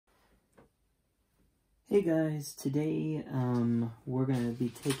Hey guys, today we're going to be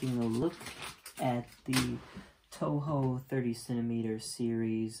taking a look at the Toho 30cm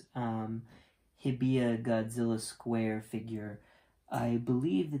series Hibiya Godzilla Square figure. I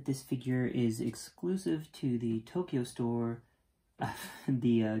believe that this figure is exclusive to the Tokyo store,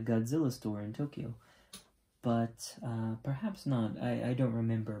 the Godzilla store in Tokyo, but perhaps not. I don't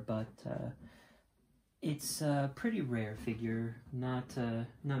remember, but it's a pretty rare figure. Not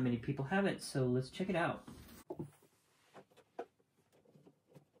many people have it, so let's check it out.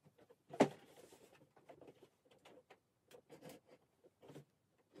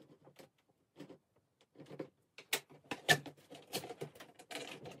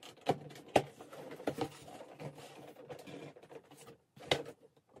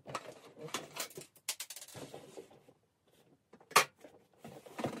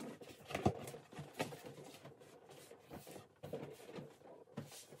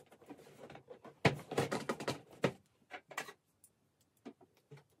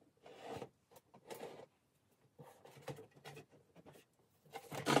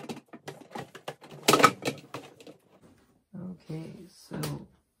 Okay, so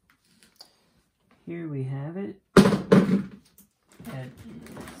here we have it. That is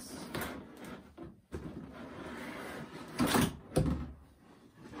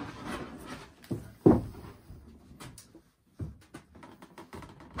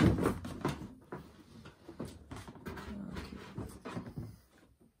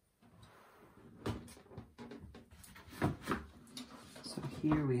so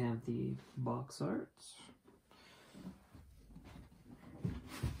here we have the box art.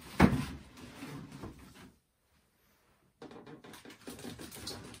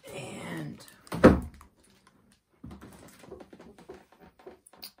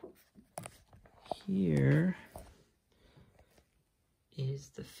 Here is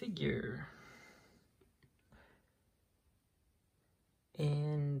the figure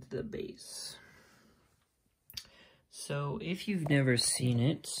and the base. So if you've never seen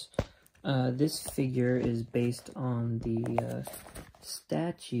it, this figure is based on the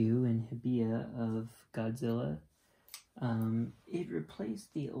statue in Hibiya of Godzilla. It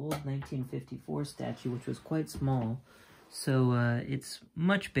replaced the old 1954 statue, which was quite small, so it's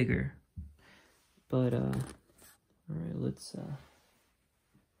much bigger. But, alright, let's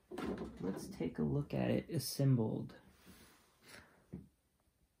take a look at it assembled.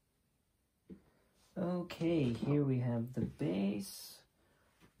 Okay, here we have the base,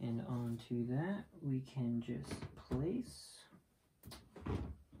 and onto that we can just place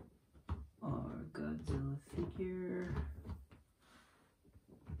our Godzilla figure.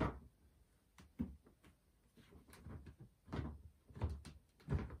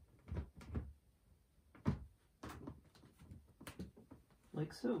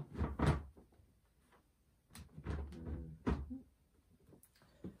 Like so.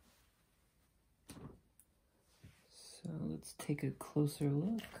 So let's take a closer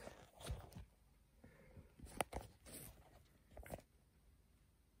look.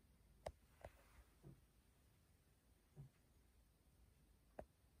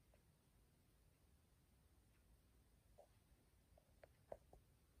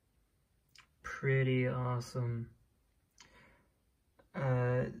 Pretty awesome.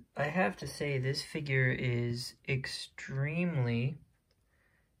 I have to say this figure is extremely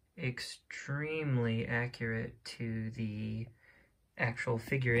accurate to the actual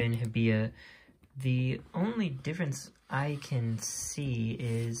figure in Hibiya. The only difference I can see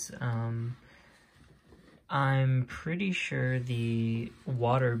is I'm pretty sure the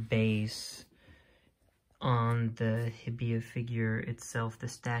water base on the Hibiya figure itself, the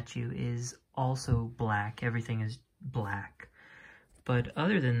statue, is also black. Everything is black. But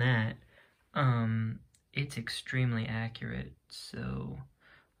other than that, it's extremely accurate. So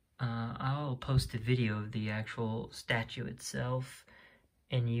I'll post a video of the actual statue itself,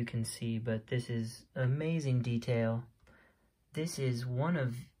 and you can see, but this is amazing detail. This is one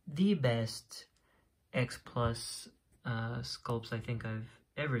of the best X-Plus sculpts I think I've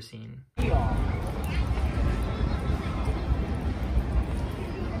ever seen.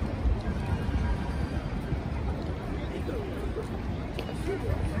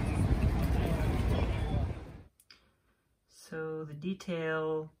 So the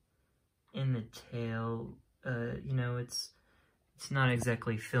detail in the tail, you know, it's not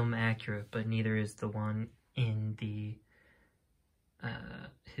exactly film accurate, but neither is the one in the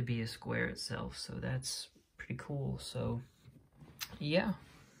Hibiya Square itself, so that's pretty cool. So yeah.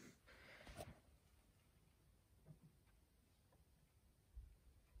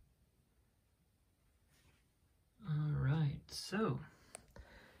 Alright, so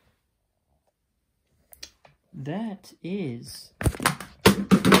that is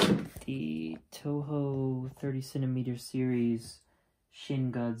the Toho 30cm series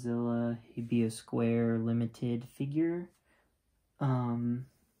Shin Godzilla Hibiya Square limited figure.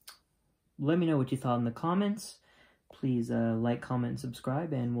 Let me know what you thought in the comments. Please like, comment, and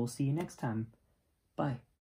subscribe, and we'll see you next time. Bye.